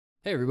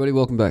Hey everybody,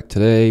 welcome back.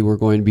 Today we're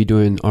going to be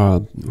doing,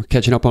 we're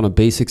catching up on a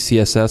basic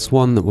CSS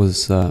one that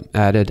was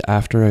added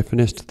after I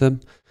finished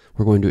them.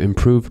 We're going to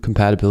improve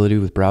compatibility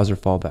with browser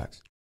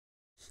fallbacks.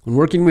 When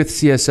working with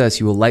CSS,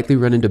 you will likely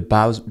run into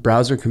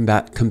browser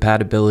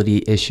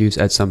compatibility issues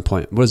at some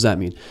point. What does that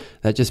mean?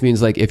 That just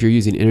means like if you're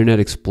using Internet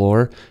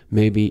Explorer,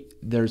 maybe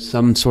there's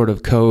some sort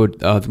of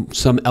code of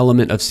some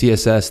element of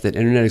CSS that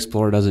Internet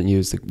Explorer doesn't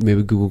use, that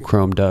maybe Google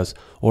Chrome does,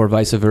 or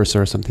vice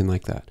versa or something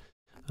like that.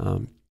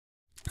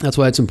 That's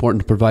why it's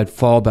important to provide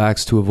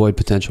fallbacks to avoid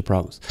potential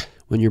problems.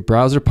 When your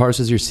browser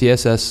parses your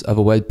CSS of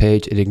a web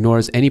page, it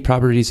ignores any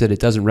properties that it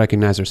doesn't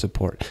recognize or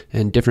support.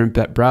 And different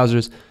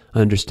browsers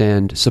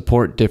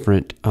support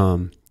different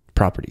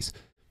properties.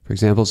 For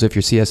example, so if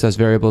your CSS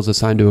variable is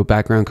assigned to a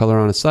background color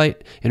on a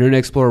site, Internet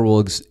Explorer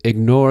will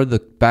ignore the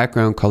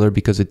background color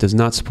because it does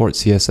not support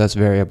CSS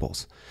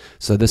variables.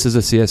 So this is a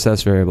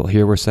CSS variable.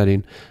 Here we're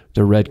setting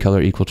the red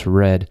color equal to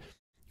red,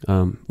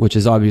 which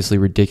is obviously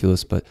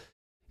ridiculous, but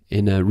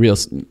in a real,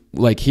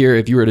 like here,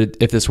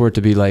 if this were to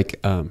be like,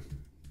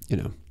 you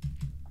know,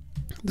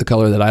 the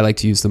color that I like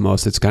to use the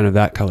most, it's kind of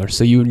that color.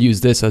 So you would use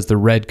this as the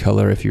red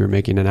color if you were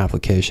making an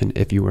application,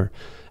 if you were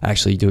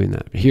actually doing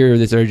that. Here,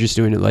 they're just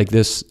doing it like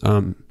this,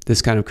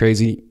 this kind of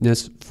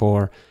craziness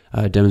for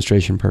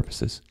demonstration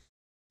purposes.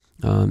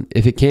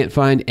 If it can't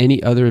find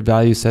any other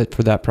value set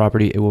for that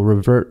property, it will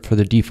revert for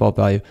the default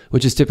value,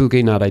 which is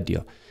typically not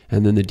ideal.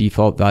 And then the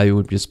default value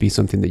would just be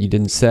something that you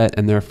didn't set,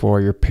 and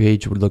therefore your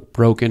page would look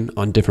broken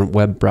on different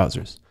web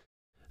browsers.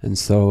 And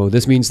so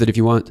this means that if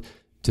you want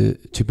to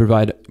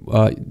provide,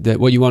 that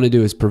what you want to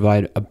do is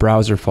provide a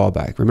browser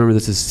fallback. Remember,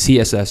 this is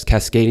CSS,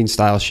 cascading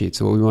style sheet.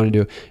 So what we want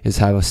to do is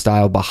have a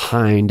style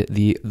behind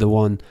the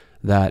one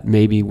that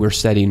maybe we're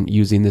setting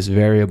using this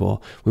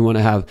variable. We want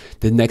to have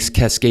the next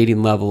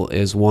cascading level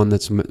is one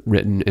that's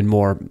written in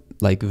more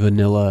like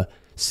vanilla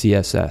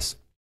CSS.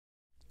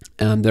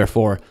 And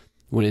therefore,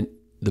 when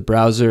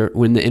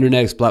the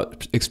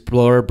Internet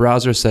Explorer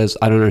browser says,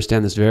 I don't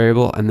understand this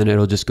variable, and then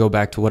it'll just go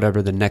back to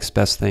whatever the next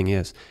best thing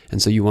is.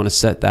 And so you want to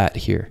set that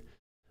here.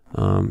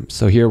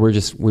 So here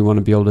we want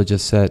to be able to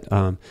just set,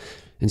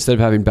 instead of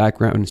having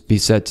background be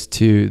set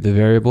to the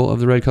variable of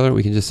the red color,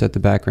 we can just set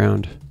the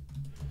background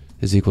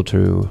is equal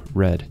to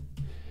red.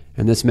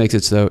 And this makes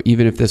it so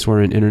even if this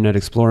were an Internet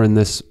Explorer and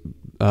this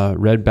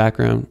red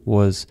background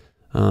was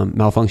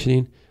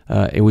malfunctioning,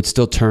 it would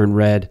still turn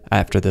red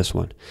after this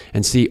one.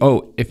 And see,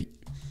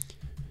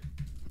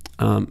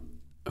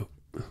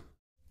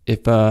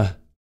 if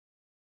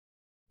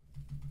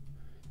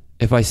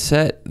I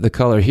set the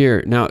color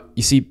here, now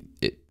you see,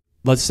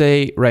 let's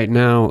say right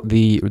now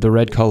the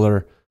red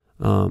color,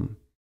 let's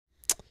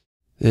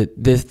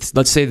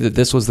say that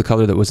this was the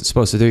color that was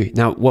supposed to do.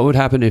 Now, what would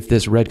happen if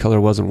this red color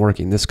wasn't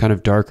working? This kind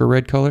of darker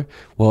red color?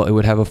 Well, it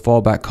would have a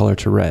fallback color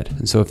to red.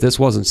 And so if this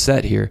wasn't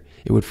set here,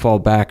 it would fall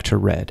back to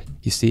red.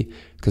 You see?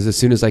 Because as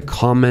soon as I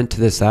comment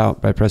this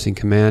out by pressing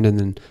Command and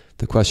then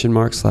the question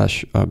mark /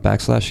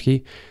 backslash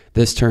key,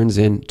 this turns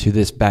into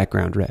this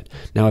background red.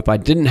 Now, if I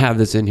didn't have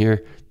this in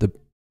here,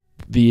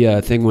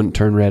 the thing wouldn't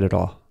turn red at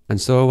all.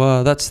 And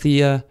so that's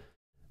the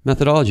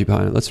methodology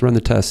behind it. Let's run the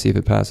test, see if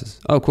it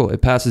passes. Oh, cool.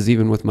 It passes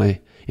even with my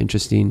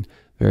interesting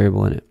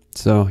variable in it.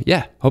 So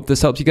yeah, hope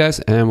this helps you guys,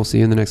 and we'll see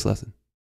you in the next lesson.